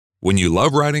When you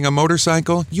love riding a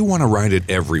motorcycle, you want to ride it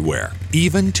everywhere,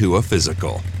 even to a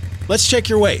physical. Let's check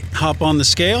your weight. Hop on the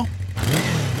scale.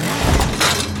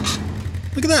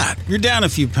 Look at that. You're down a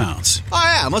few pounds. Oh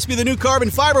yeah, must be the new carbon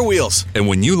fiber wheels. And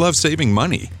when you love saving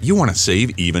money, you want to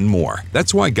save even more.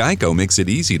 That's why Geico makes it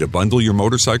easy to bundle your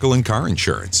motorcycle and car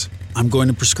insurance. I'm going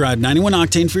to prescribe 91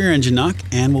 octane for your engine knock,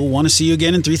 and we'll want to see you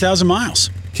again in 3,000 miles.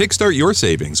 Kickstart your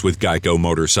savings with Geico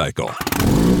Motorcycle.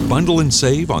 Bundle and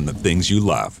save on the things you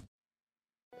love.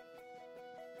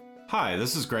 Hi,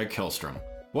 this is Greg Kihlstrom.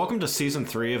 Welcome to Season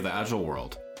 3 of The Agile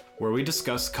World, where we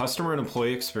discuss customer and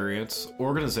employee experience,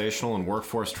 organizational and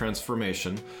workforce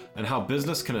transformation, and how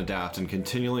business can adapt and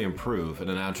continually improve in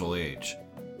an agile age.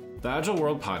 The Agile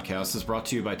World podcast is brought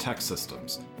to you by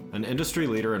TEKsystems, an industry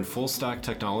leader in full-stack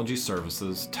technology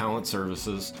services, talent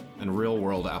services, and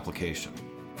real-world application.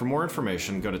 For more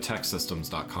information, go to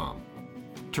teksystems.com.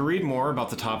 To read more about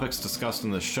the topics discussed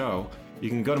in this show, you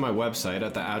can go to my website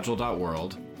at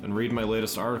theagile.world and read my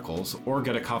latest articles, or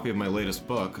get a copy of my latest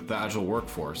book, The Agile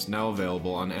Workforce, now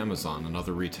available on Amazon and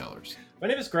other retailers. My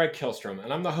name is Greg Kihlstrom,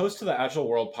 and I'm the host of the Agile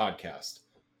World podcast.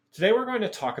 Today we're going to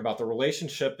talk about the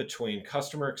relationship between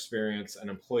customer experience and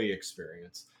employee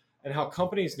experience, and how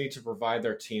companies need to provide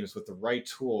their teams with the right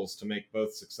tools to make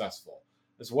both successful,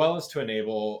 as well as to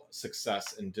enable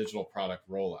success in digital product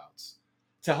rollouts.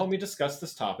 To help me discuss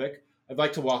this topic, I'd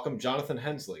like to welcome Jonathan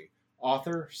Hensley,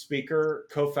 author, speaker,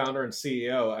 co-founder, and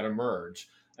CEO at Emerge,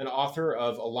 and author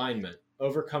of Alignment: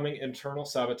 Overcoming Internal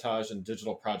Sabotage and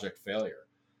Digital Project Failure.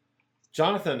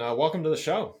 Jonathan, welcome to the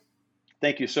show.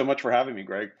 Thank you so much for having me,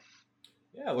 Greg.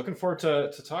 Yeah, looking forward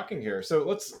to talking here. So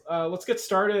let's get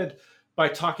started by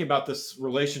talking about this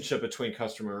relationship between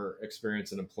customer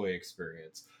experience and employee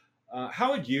experience.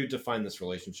 How would you define this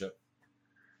relationship?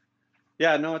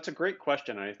 Yeah, no, it's a great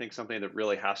question. And I think something that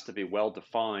really has to be well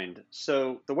defined.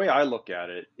 So the way I look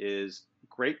at it is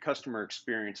great customer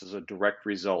experience is a direct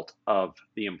result of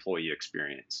the employee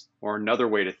experience. Or another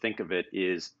way to think of it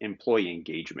is employee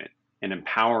engagement and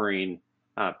empowering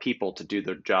people to do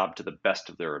their job to the best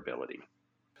of their ability.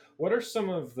 What are some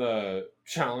of the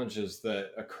challenges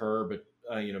that occur,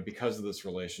 because of this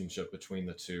relationship between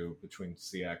the two, between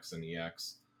CX and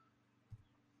EX?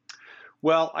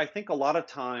 Well, I think a lot of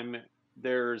time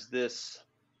there's this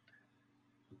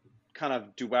kind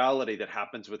of duality that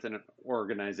happens within an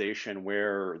organization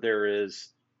where there is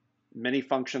many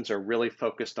functions are really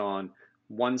focused on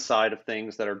one side of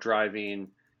things that are driving,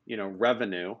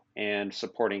 revenue and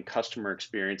supporting customer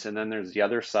experience. And then there's the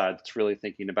other side that's really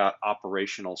thinking about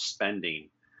operational spending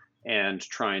and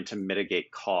trying to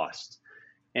mitigate costs.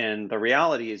 And the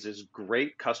reality is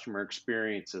great customer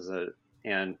experience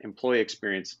and employee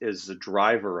experience is the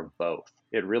driver of both.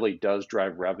 It really does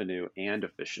drive revenue and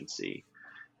efficiency.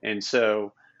 And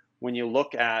so when you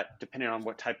look at, depending on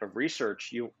what type of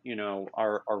research you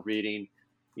are reading,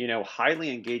 highly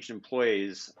engaged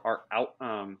employees are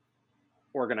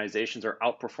organizations are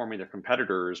outperforming their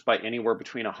competitors by anywhere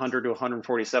between 100 to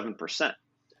 147%.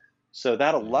 So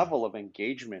that a level of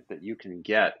engagement that you can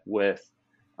get with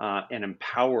an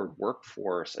empowered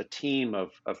workforce, a team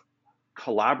of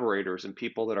collaborators and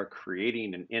people that are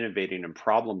creating and innovating and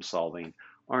problem solving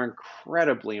are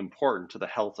incredibly important to the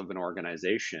health of an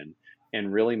organization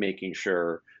and really making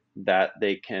sure that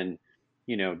they can,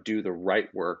 do the right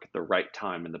work at the right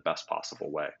time in the best possible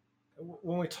way.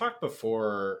 When we talked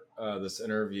before this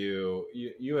interview,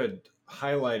 you had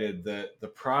highlighted that the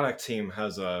product team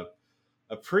has a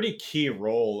pretty key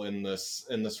role in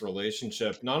this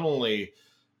relationship, not only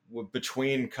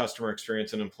between customer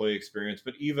experience and employee experience,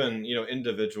 but even,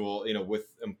 individual,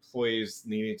 with employees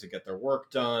needing to get their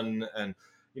work done. And,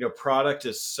 product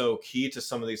is so key to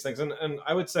some of these things. And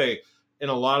I would say in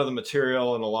a lot of the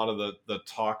material and a lot of the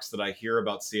talks that I hear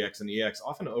about CX and EX,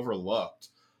 often overlooked.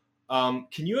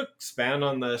 Can you expand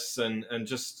on this and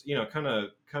just, kind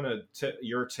of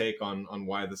your take on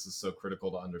why this is so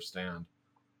critical to understand?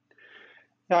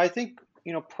 Yeah, I think,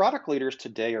 product leaders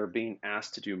today are being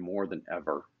asked to do more than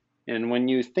ever. And when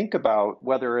you think about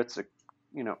whether it's a,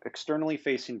 externally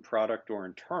facing product or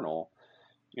internal,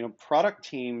 product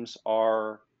teams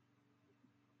are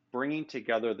bringing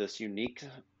together this unique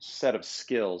set of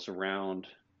skills around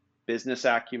business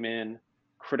acumen,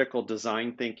 critical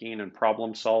design thinking and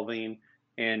problem solving,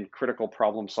 and critical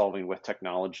problem solving with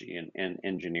technology and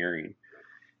engineering.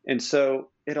 And so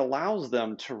it allows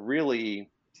them to really,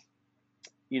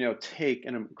 take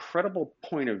an incredible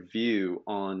point of view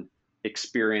on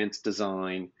experience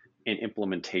design and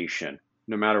implementation,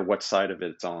 no matter what side of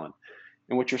it it's on.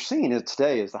 And what you're seeing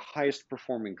today is the highest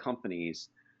performing companies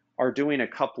are doing a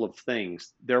couple of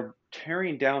things. They're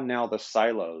tearing down now the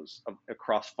silos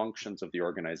across functions of the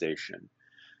organization.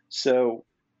 So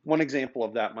one example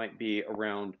of that might be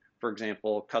around, for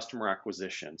example, customer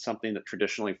acquisition, something that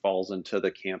traditionally falls into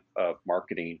the camp of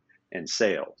marketing and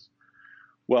sales.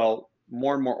 Well,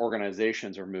 more and more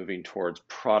organizations are moving towards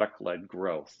product-led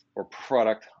growth or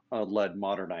product-led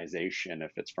modernization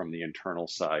if it's from the internal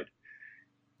side.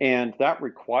 And that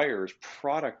requires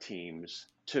product teams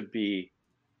to be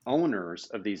owners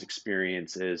of these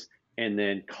experiences and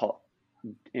then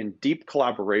in deep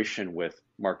collaboration with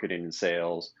marketing and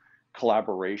sales,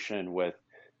 collaboration with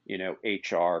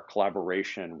HR,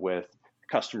 collaboration with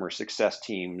customer success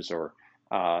teams or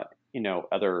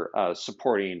other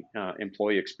supporting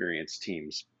employee experience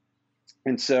teams.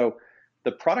 And so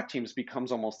the product teams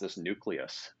becomes almost this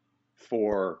nucleus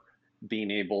for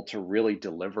being able to really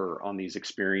deliver on these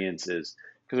experiences,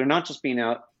 because they're not just being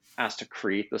asked to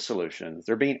create the solutions,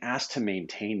 they're being asked to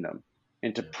maintain them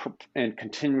and and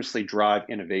continuously drive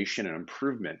innovation and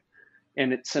improvement.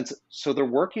 And so they're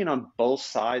working on both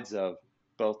sides of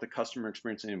both the customer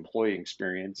experience and employee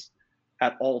experience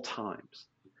at all times.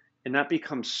 And that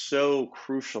becomes so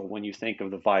crucial when you think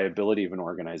of the viability of an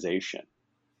organization.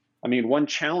 I mean, one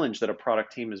challenge that a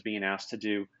product team is being asked to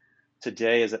do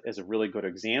today as a really good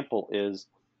example is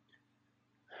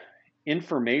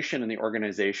information in the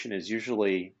organization is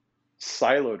usually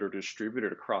siloed or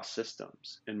distributed across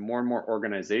systems. And more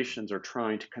organizations are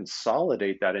trying to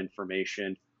consolidate that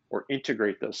information or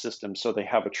integrate those systems so they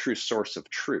have a true source of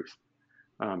truth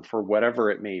for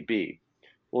whatever it may be.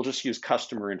 We'll just use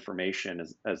customer information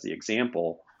as the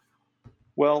example.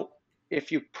 Well,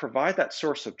 if you provide that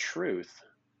source of truth,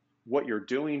 what you're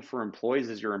doing for employees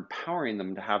is you're empowering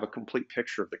them to have a complete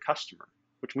picture of the customer,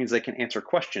 which means they can answer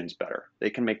questions better. They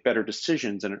can make better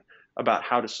decisions about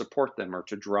how to support them or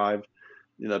to drive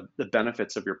the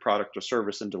benefits of your product or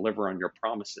service and deliver on your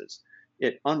promises.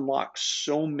 It unlocks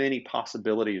so many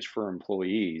possibilities for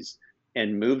employees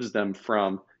and moves them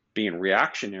from being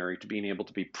reactionary to being able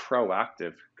to be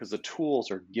proactive, because the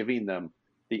tools are giving them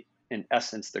in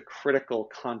essence, the critical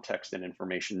context and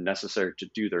information necessary to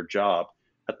do their job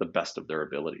at the best of their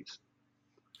abilities.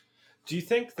 Do you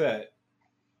think that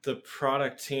the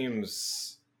product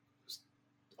teams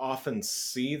often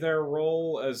see their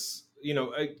role as,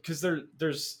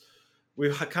 because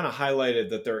we've kind of highlighted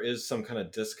that there is some kind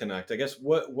of disconnect. I guess,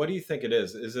 what do you think it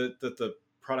is? Is it that the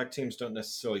product teams don't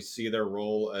necessarily see their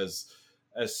role as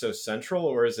so central,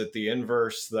 or is it the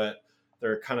inverse, that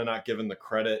they're kind of not given the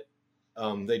credit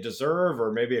they deserve,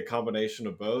 or maybe a combination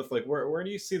of both? Like, where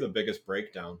do you see the biggest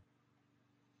breakdown?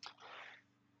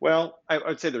 Well, I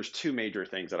would say there's two major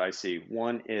things that I see.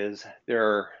 One is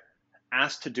they're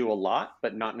asked to do a lot,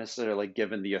 but not necessarily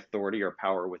given the authority or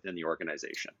power within the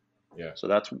organization. Yeah. So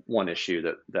that's one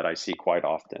issue that I see quite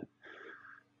often.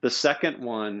 The second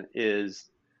one is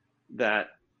that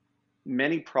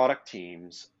many product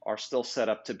teams are still set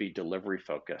up to be delivery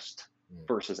focused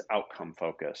versus outcome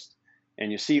focused.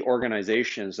 And you see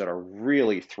organizations that are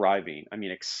really thriving,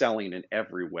 excelling in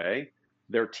every way.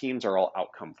 Their teams are all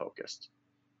outcome focused.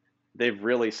 They've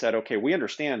really said, okay, we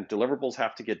understand deliverables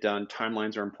have to get done,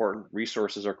 timelines are important,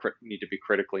 resources need to be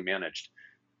critically managed,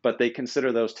 but they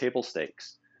consider those table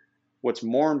stakes. What's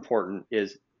more important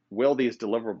is, will these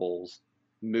deliverables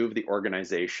move the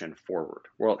organization forward?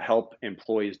 Will it help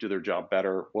employees do their job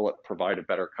better? Will it provide a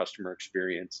better customer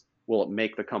experience? Will it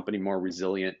make the company more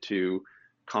resilient to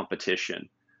competition?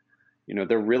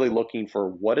 They're really looking for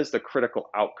what is the critical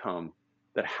outcome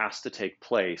that has to take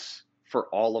place for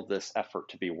all of this effort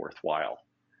to be worthwhile.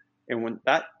 And when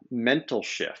that mental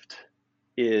shift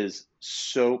is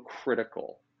so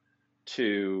critical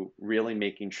to really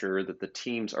making sure that the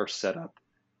teams are set up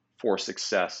for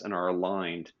success and are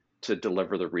aligned to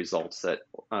deliver the results that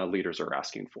leaders are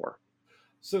asking for.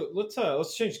 So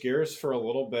let's change gears for a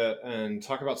little bit and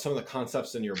talk about some of the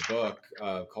concepts in your book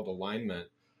called Alignment.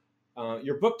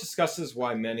 Your book discusses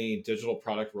why many digital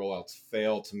product rollouts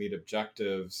fail to meet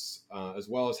objectives, as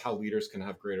well as how leaders can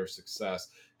have greater success.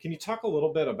 Can you talk a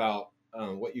little bit about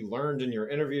what you learned in your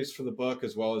interviews for the book,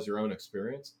 as well as your own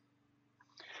experience?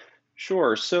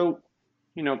 Sure. So,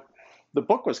 the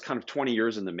book was kind of 20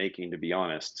 years in the making, to be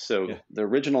honest. So yeah. The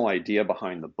original idea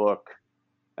behind the book,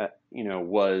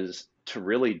 was to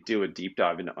really do a deep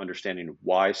dive into understanding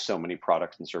why so many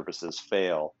products and services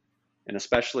fail, and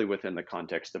especially within the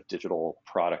context of digital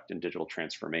product and digital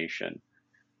transformation.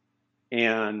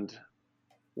 And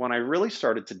when I really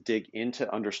started to dig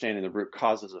into understanding the root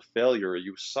causes of failure,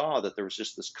 you saw that there was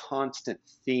just this constant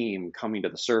theme coming to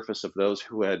the surface of those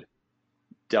who had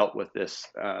dealt with these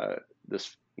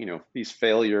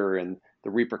failure and the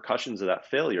repercussions of that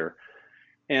failure,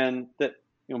 and that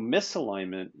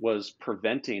misalignment was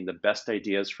preventing the best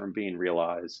ideas from being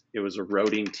realized. It was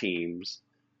eroding teams,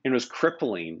 and it was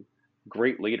crippling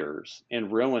great leaders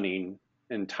and ruining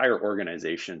entire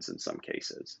organizations in some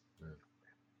cases. Right.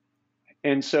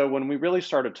 And so when we really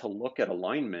started to look at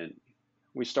alignment,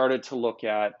 we started to look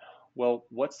at, well,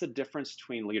 what's the difference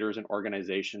between leaders and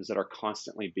organizations that are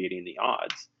constantly beating the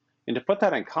odds? And to put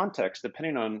that in context,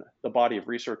 depending on the body of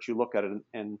research you look at it,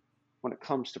 and when it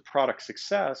comes to product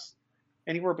success,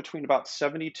 anywhere between about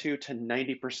 72 to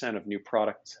 90% of new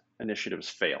product initiatives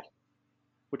fail,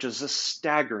 which is a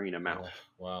staggering amount.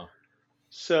 Wow.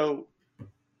 So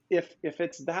if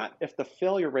the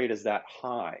failure rate is that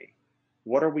high,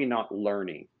 what are we not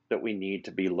learning that we need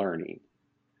to be learning?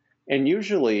 And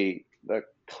usually the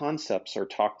concepts are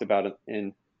talked about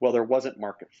in, well, there wasn't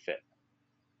market fit.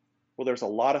 Well, there's a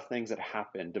lot of things that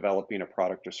happen developing a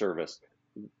product or service,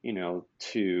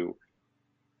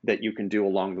 that you can do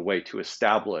along the way to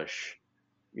establish,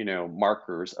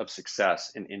 markers of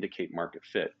success and indicate market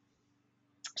fit.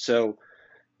 So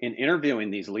in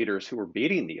interviewing these leaders who were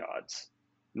beating the odds,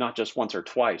 not just once or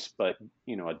twice, but,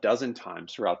 a dozen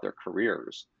times throughout their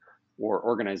careers, or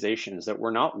organizations that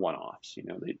were not one-offs,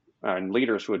 and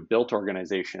leaders who had built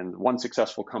organizations, one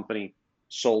successful company,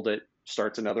 sold it,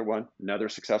 starts another one, another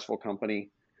successful company.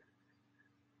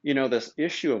 This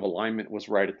issue of alignment was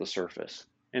right at the surface.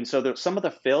 And so some of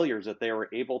the failures that they were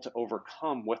able to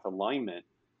overcome with alignment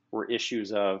were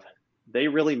issues of, they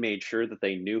really made sure that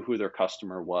they knew who their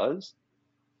customer was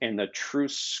and the true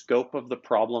scope of the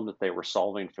problem that they were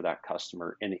solving for that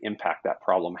customer and the impact that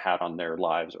problem had on their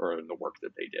lives or in the work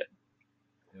that they did.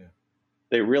 Yeah.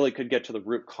 They really could get to the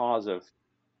root cause of,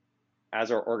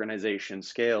 as our organization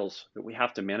scales, that we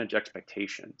have to manage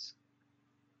expectations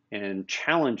and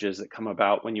challenges that come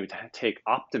about when you take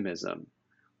optimism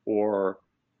or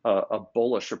a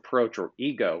bullish approach or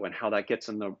ego, and how that gets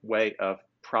in the way of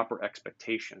proper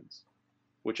expectations,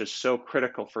 which is so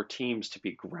critical for teams to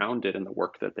be grounded in the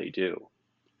work that they do.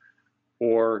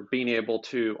 Or being able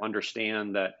to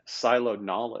understand that siloed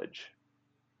knowledge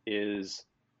is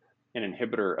an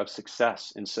inhibitor of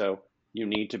success. And so you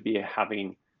need to be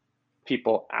having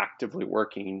people actively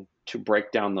working to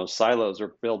break down those silos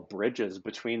or build bridges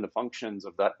between the functions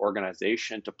of that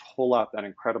organization to pull out that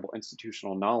incredible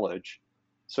institutional knowledge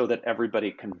so that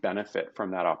everybody can benefit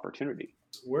from that opportunity.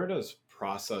 Where does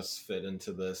process fit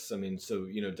into this? I mean, so,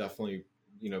 definitely,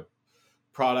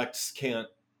 products can't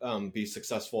be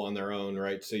successful on their own,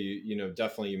 right? So,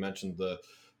 definitely you mentioned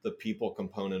the people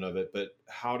component of it, but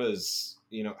how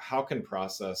can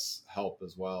process help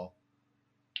as well?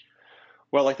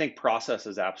 Well, I think process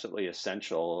is absolutely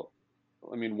essential.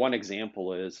 I mean, one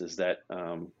example is that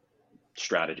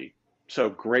strategy. So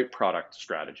great product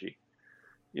strategy.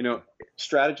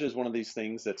 Strategy is one of these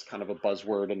things that's kind of a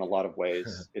buzzword in a lot of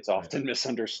ways. It's often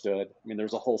misunderstood. I mean,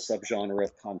 there's a whole subgenre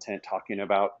of content talking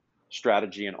about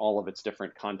strategy in all of its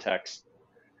different contexts.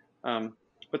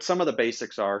 But some of the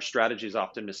basics are, strategy is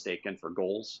often mistaken for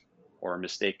goals or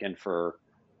mistaken for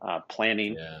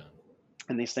planning. Yeah.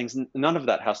 And these things, none of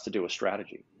that has to do with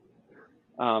strategy.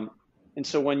 And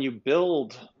so when you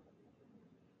build,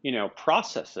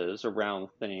 processes around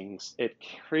things, it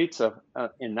creates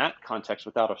in that context,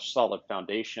 without a solid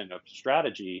foundation of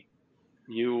strategy,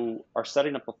 you are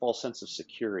setting up a false sense of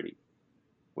security,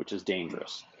 which is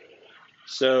dangerous.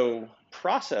 So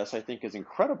process, I think, is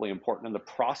incredibly important. And the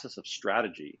process of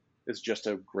strategy is just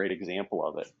a great example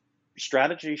of it.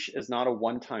 Strategy is not a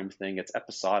one-time thing. It's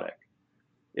episodic.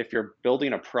 If you're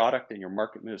building a product and your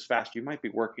market moves fast, you might be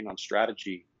working on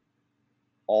strategy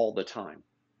all the time.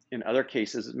 In other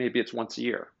cases, maybe it's once a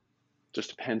year. It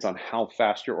just depends on how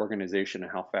fast your organization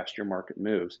and how fast your market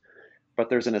moves. But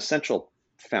there's an essential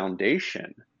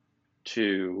foundation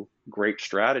to great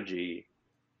strategy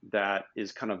that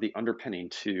is kind of the underpinning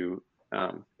to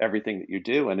everything that you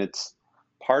do. And it's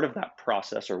part of that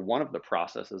process, or one of the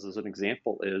processes, as an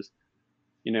example, is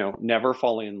never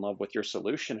falling in love with your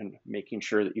solution and making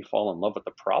sure that you fall in love with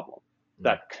the problem. Mm.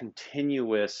 That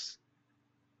continuous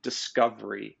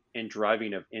discovery and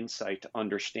driving of insight to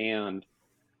understand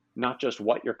not just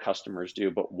what your customers do,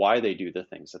 but why they do the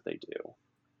things that they do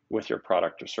with your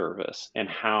product or service, and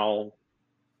how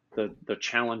the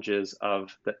challenges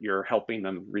that you're helping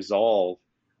them resolve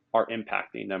are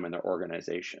impacting them and their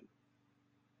organization.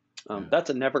 That's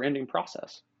a never-ending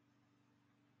process.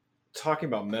 Talking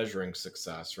about measuring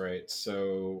success, right?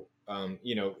 So,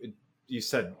 you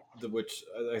said which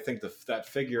I think that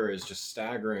figure is just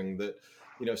staggering, that,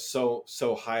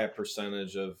 so high a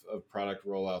percentage of product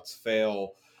rollouts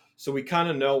fail. So we kind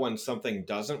of know when something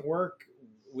doesn't work.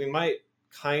 We might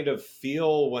kind of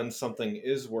feel when something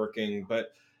is working,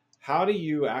 but how do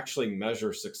you actually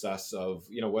measure success of,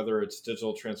 whether it's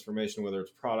digital transformation, whether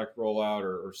it's product rollout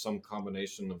or some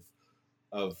combination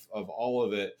of all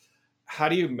of it? How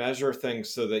do you measure things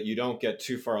so that you don't get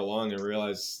too far along and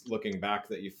realize looking back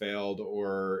that you failed,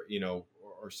 or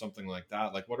something like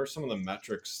that? Like, what are some of the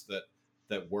metrics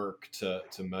that work to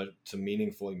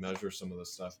meaningfully measure some of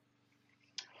this stuff?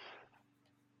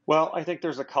 Well, I think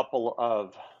there's a couple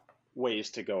of ways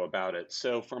to go about it.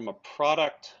 So from a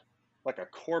product, like a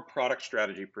core product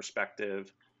strategy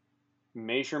perspective,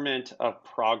 measurement of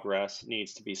progress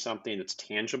needs to be something that's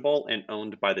tangible and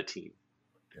owned by the team.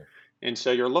 Yeah. And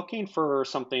so you're looking for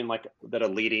something like that, a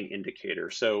leading indicator.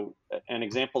 So an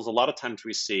example is a lot of times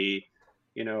we see,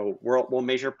 we'll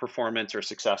measure performance or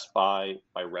success by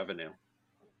revenue,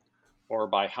 or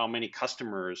by how many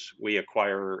customers we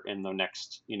acquire in the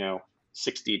next,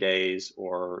 60 days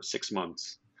or 6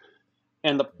 months.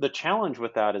 And the challenge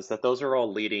with that is that those are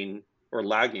all leading or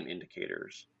lagging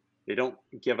indicators. They don't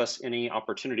give us any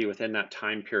opportunity within that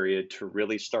time period to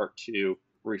really start to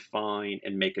refine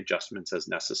and make adjustments as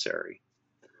necessary.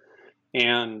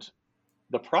 And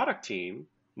the product team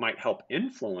might help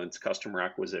influence customer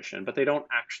acquisition, but they don't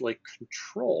actually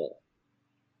control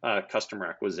customer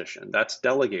acquisition. That's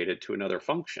delegated to another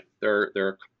function. They're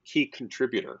a key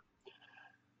contributor.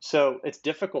 So it's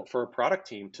difficult for a product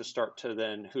team to start to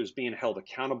then, who's being held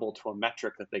accountable to a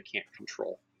metric that they can't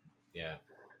control. Yeah.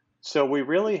 So we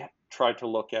really try to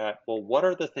look at, well, what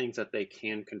are the things that they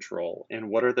can control and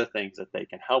what are the things that they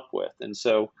can help with? And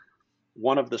so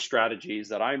one of the strategies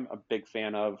that I'm a big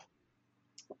fan of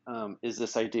is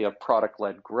this idea of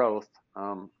product-led growth.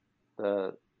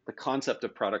 The concept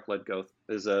of product-led growth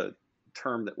is a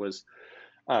term that was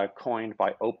coined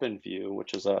by OpenView,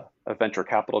 which is a venture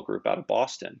capital group out of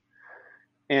Boston.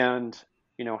 And,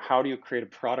 how do you create a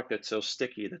product that's so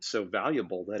sticky, that's so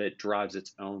valuable that it drives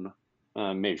its own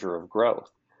measure of growth?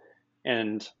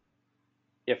 And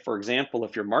if, for example,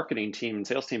 if your marketing team and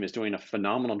sales team is doing a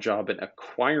phenomenal job at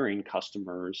acquiring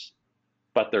customers,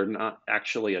 but they're not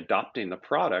actually adopting the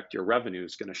product, your revenue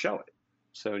is going to show it.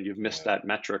 So you've missed that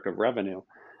metric of revenue.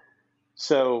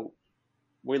 So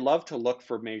we love to look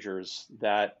for measures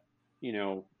that,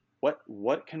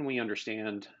 what can we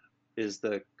understand is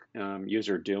the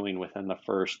user doing within the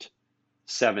first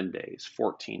 7 days,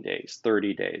 14 days,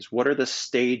 30 days? What are the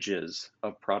stages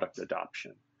of product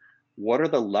adoption? What are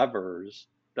the levers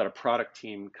that a product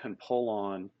team can pull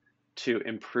on to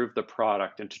improve the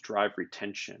product and to drive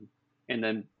retention? And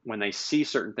then when they see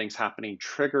certain things happening,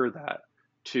 trigger that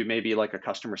to maybe like a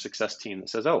customer success team that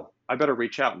says, oh, I better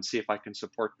reach out and see if I can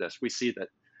support this. We see that,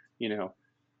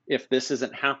 if this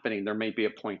isn't happening, there may be a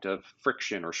point of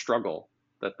friction or struggle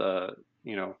that the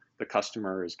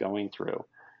customer is going through.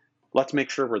 Let's make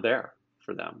sure we're there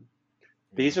for them.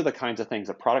 These are the kinds of things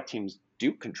that product teams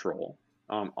do control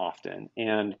often,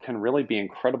 and can really be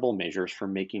incredible measures for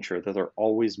making sure that they're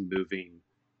always moving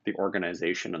the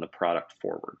organization and the product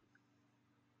forward.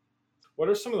 What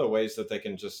are some of the ways that they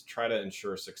can just try to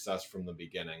ensure success from the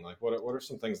beginning? Like, what are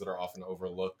some things that are often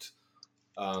overlooked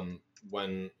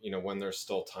when there's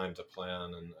still time to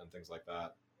plan and things like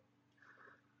that?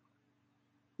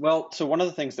 Well, so one of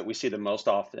the things that we see the most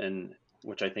often,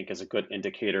 which I think is a good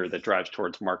indicator that drives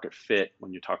towards market fit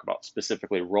when you talk about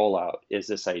specifically rollout, is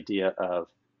this idea of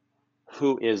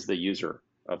who is the user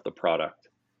of the product.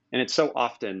 And it's so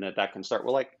often that can start,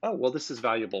 this is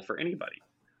valuable for anybody.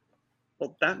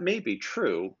 Well, that may be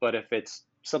true, but if it's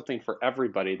something for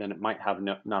everybody, then it might have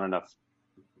not enough.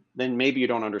 Then maybe you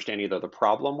don't understand either the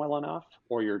problem well enough,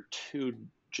 or you're too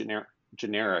generic,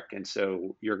 and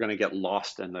so you're going to get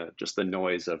lost in the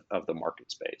noise of the market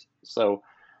space. So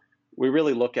we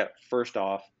really look at, first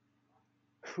off,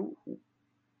 who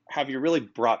have you really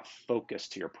brought focus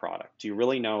to your product? Do you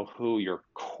really know who your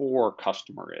core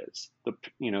customer is? The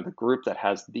group that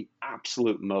has the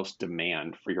absolute most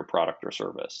demand for your product or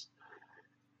service.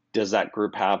 Does that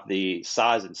group have the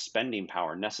size and spending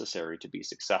power necessary to be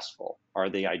successful? Are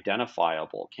they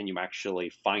identifiable? Can you actually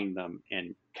find them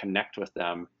and connect with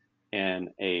them in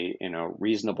a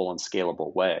reasonable and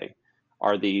scalable way?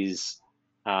 Are these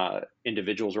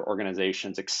individuals or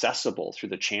organizations accessible through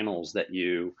the channels that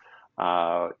you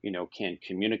can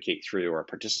communicate through or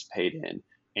participate in?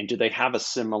 And do they have a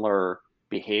similar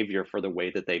behavior for the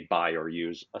way that they buy or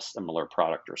use a similar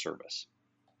product or service?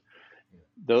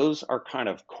 Those are kind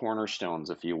of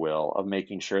cornerstones, if you will, of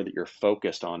making sure that you're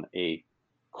focused on a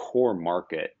core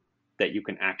market that you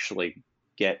can actually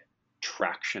get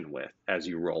traction with as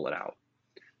you roll it out.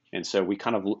 And so we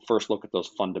kind of first look at those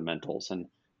fundamentals and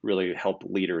really help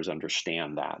leaders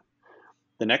understand that.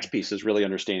 The next piece is really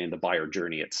understanding the buyer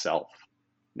journey itself.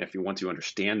 And if you want to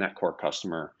understand that core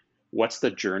customer, what's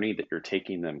the journey that you're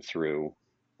taking them through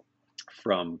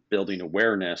from building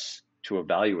awareness to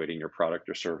evaluating your product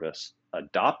or service,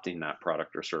 adopting that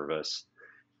product or service,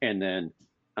 and then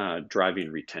driving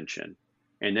retention.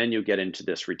 And then you get into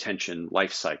this retention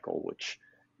life cycle, which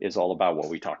is all about what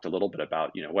we talked a little bit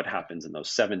about, what happens in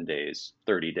those 7 days,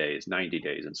 30 days, 90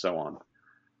 days, and so on.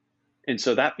 And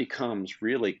so that becomes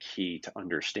really key to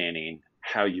understanding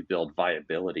how you build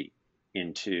viability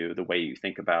into the way you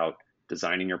think about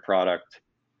designing your product,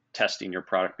 testing your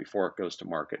product before it goes to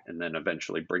market, and then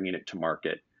eventually bringing it to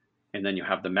market. And then you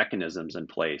have the mechanisms in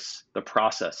place, the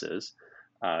processes,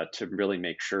 to really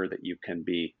make sure that you can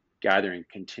be gathering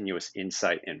continuous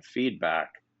insight and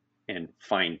feedback and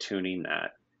fine tuning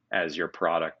that as your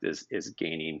product is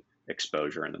gaining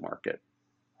exposure in the market.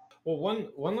 Well,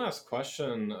 one last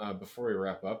question before we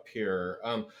wrap up here.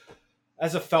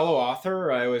 As a fellow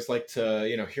author, I always like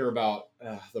to hear about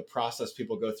the process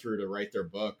people go through to write their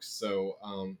books. So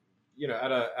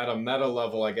at a meta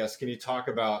level, I guess, can you talk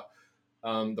about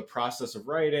the process of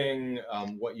writing,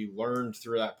 what you learned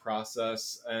through that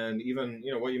process, and even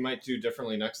what you might do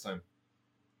differently next time?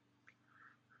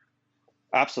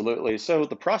 Absolutely. So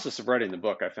the process of writing the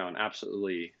book I found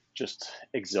absolutely just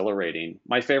exhilarating.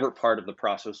 My favorite part of the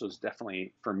process was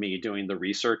definitely, for me, doing the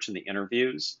research and the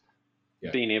interviews.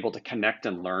 Yeah. Being able to connect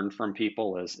and learn from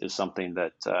people is something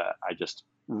that I just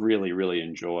really, really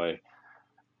enjoy.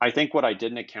 I think what I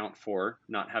didn't account for,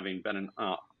 not having been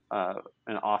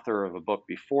an author of a book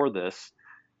before this,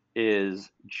 is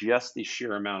just the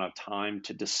sheer amount of time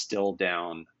to distill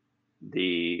down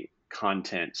the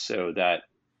content so that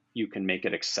you can make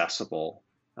it accessible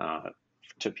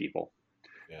to people.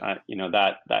 Yeah.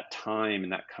 That time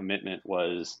and that commitment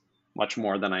was much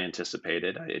more than I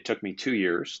anticipated. It took me 2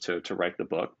 years to write the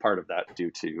book. Part of that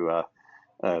due to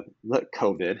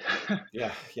COVID.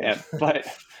 Yeah. But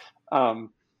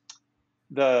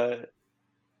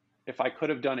if I could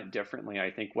have done it differently,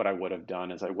 I think what I would have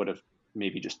done is I would have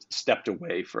maybe just stepped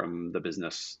away from the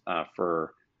business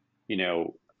for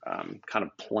kind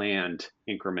of planned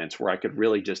increments where I could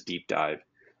really just deep dive.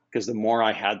 Because the more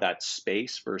I had that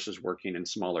space versus working in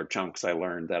smaller chunks, I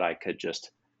learned that I could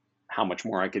how much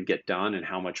more I could get done and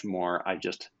how much more I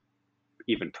just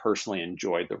even personally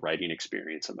enjoyed the writing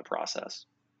experience and the process.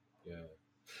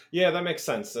 Yeah, that makes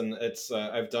sense. And it's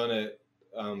I've done it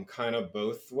kind of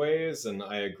both ways, and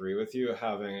I agree with you.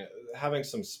 Having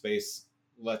some space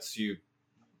lets you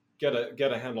get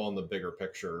a handle on the bigger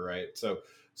picture, right? So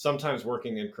sometimes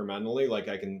working incrementally, like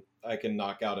I can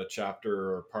knock out a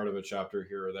chapter or part of a chapter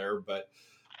here or there, but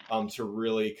to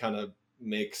really kind of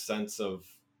make sense of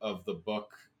the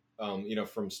book,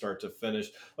 from start to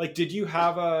finish. Like, did you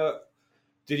have a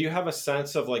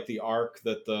sense of like the arc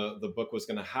that the book was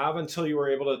going to have until you were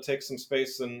able to take some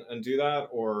space and do that?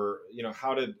 Or,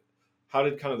 how did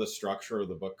kind of the structure of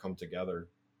the book come together?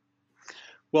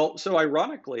 Well, so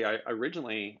ironically,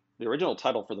 the original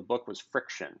title for the book was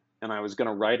Friction, and I was going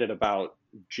to write it about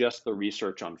just the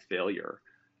research on failure.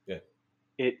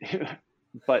 Yeah.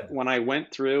 But when I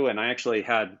went through, and I actually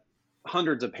had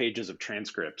hundreds of pages of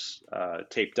transcripts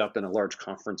taped up in a large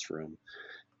conference room,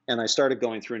 and I started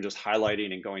going through and just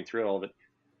highlighting and going through all of it,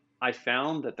 I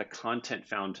found that the content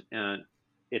found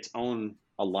its own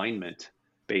alignment,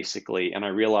 basically, and I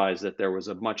realized that there was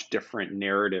a much different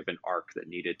narrative and arc that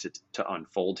needed to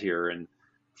unfold here. And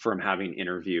from having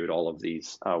interviewed all of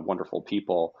these wonderful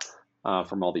people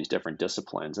from all these different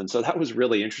disciplines. And so that was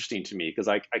really interesting to me, because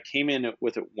I came in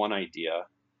with one idea,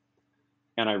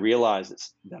 and I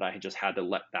realized that I just had to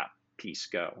let that piece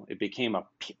go. It became a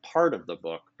part of the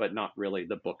book, but not really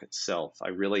the book itself. I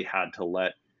really had to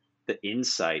let the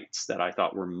insights that I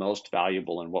thought were most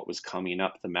valuable in what was coming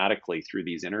up thematically through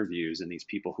these interviews, and these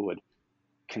people who had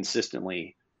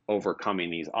consistently overcoming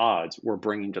these odds were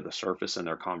bringing to the surface in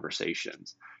their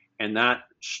conversations. And that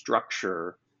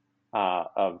structure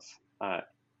and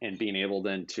being able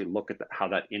then to look at how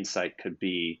that insight could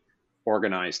be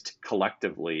organized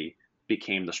collectively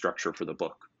became the structure for the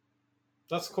book.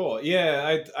 That's cool.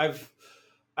 Yeah,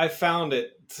 I've found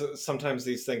it. Sometimes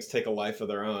these things take a life of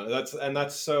their own.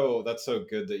 That's so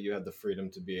good that you had the freedom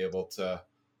to be able to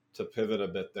pivot a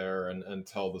bit there and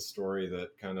tell the story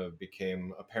that kind of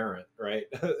became apparent, right?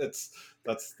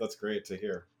 That's great to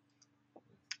hear.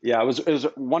 Yeah, it was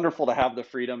wonderful to have the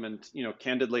freedom, and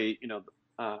candidly,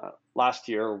 last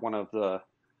year one of the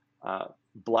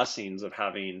blessings of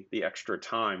having the extra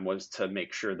time was to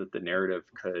make sure that the narrative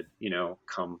could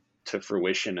come to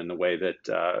fruition in the way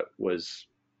that was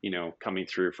coming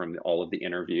through from all of the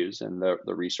interviews and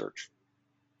the research.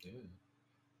 Yeah.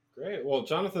 Great. Well,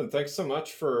 Jonathan, thanks so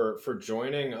much for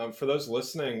joining. For those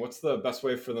listening, what's the best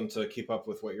way for them to keep up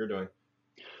with what you're doing?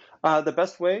 The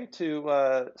best way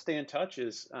to stay in touch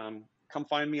is come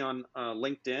find me on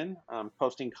LinkedIn. I'm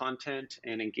posting content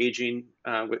and engaging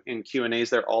in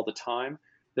Q&As there all the time.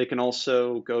 They can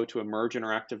also go to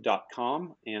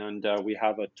emergeinteractive.com, and we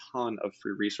have a ton of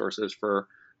free resources for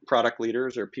product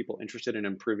leaders or people interested in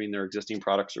improving their existing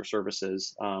products or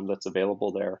services that's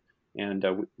available there. And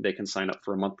they can sign up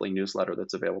for a monthly newsletter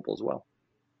that's available as well.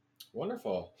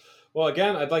 Wonderful. Well,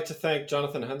 again, I'd like to thank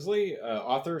Jonathan Hensley,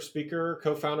 author, speaker,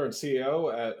 co-founder, and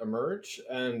CEO at Emerge,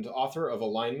 and author of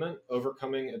Alignment,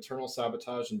 Overcoming Internal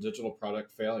Sabotage and Digital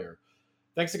Product Failure.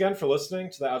 Thanks again for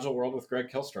listening to The Agile World with Greg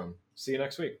Kihlstrom. See you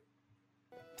next week.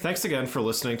 Thanks again for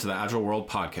listening to the Agile World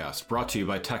podcast, brought to you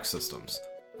by Tech Systems.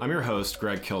 I'm your host,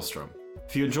 Greg Kihlstrom.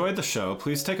 If you enjoyed the show,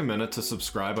 please take a minute to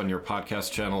subscribe on your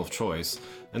podcast channel of choice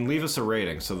and leave us a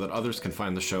rating so that others can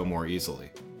find the show more easily.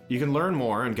 You can learn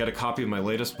more and get a copy of my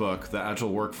latest book, The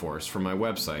Agile Workforce, from my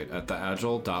website at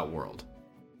theagile.world.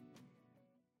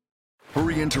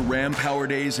 Hurry into Ram Power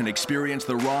Days and experience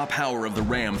the raw power of the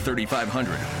Ram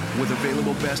 3500 with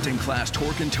available best-in-class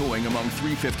torque and towing among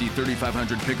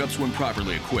 350-3500 pickups when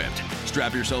properly equipped.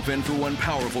 Strap yourself in for one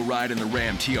powerful ride in the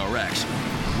Ram TRX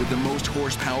with the most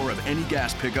horsepower of any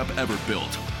gas pickup ever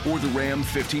built. Or the Ram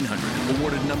 1500,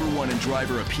 awarded #1 in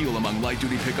driver appeal among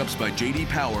light-duty pickups by J.D.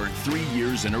 Power 3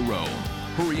 years in a row.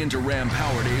 Hurry into Ram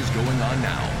Power Days going on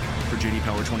now. For J.D.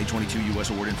 Power 2022 U.S.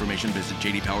 award information, visit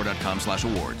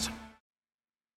jdpower.com/awards.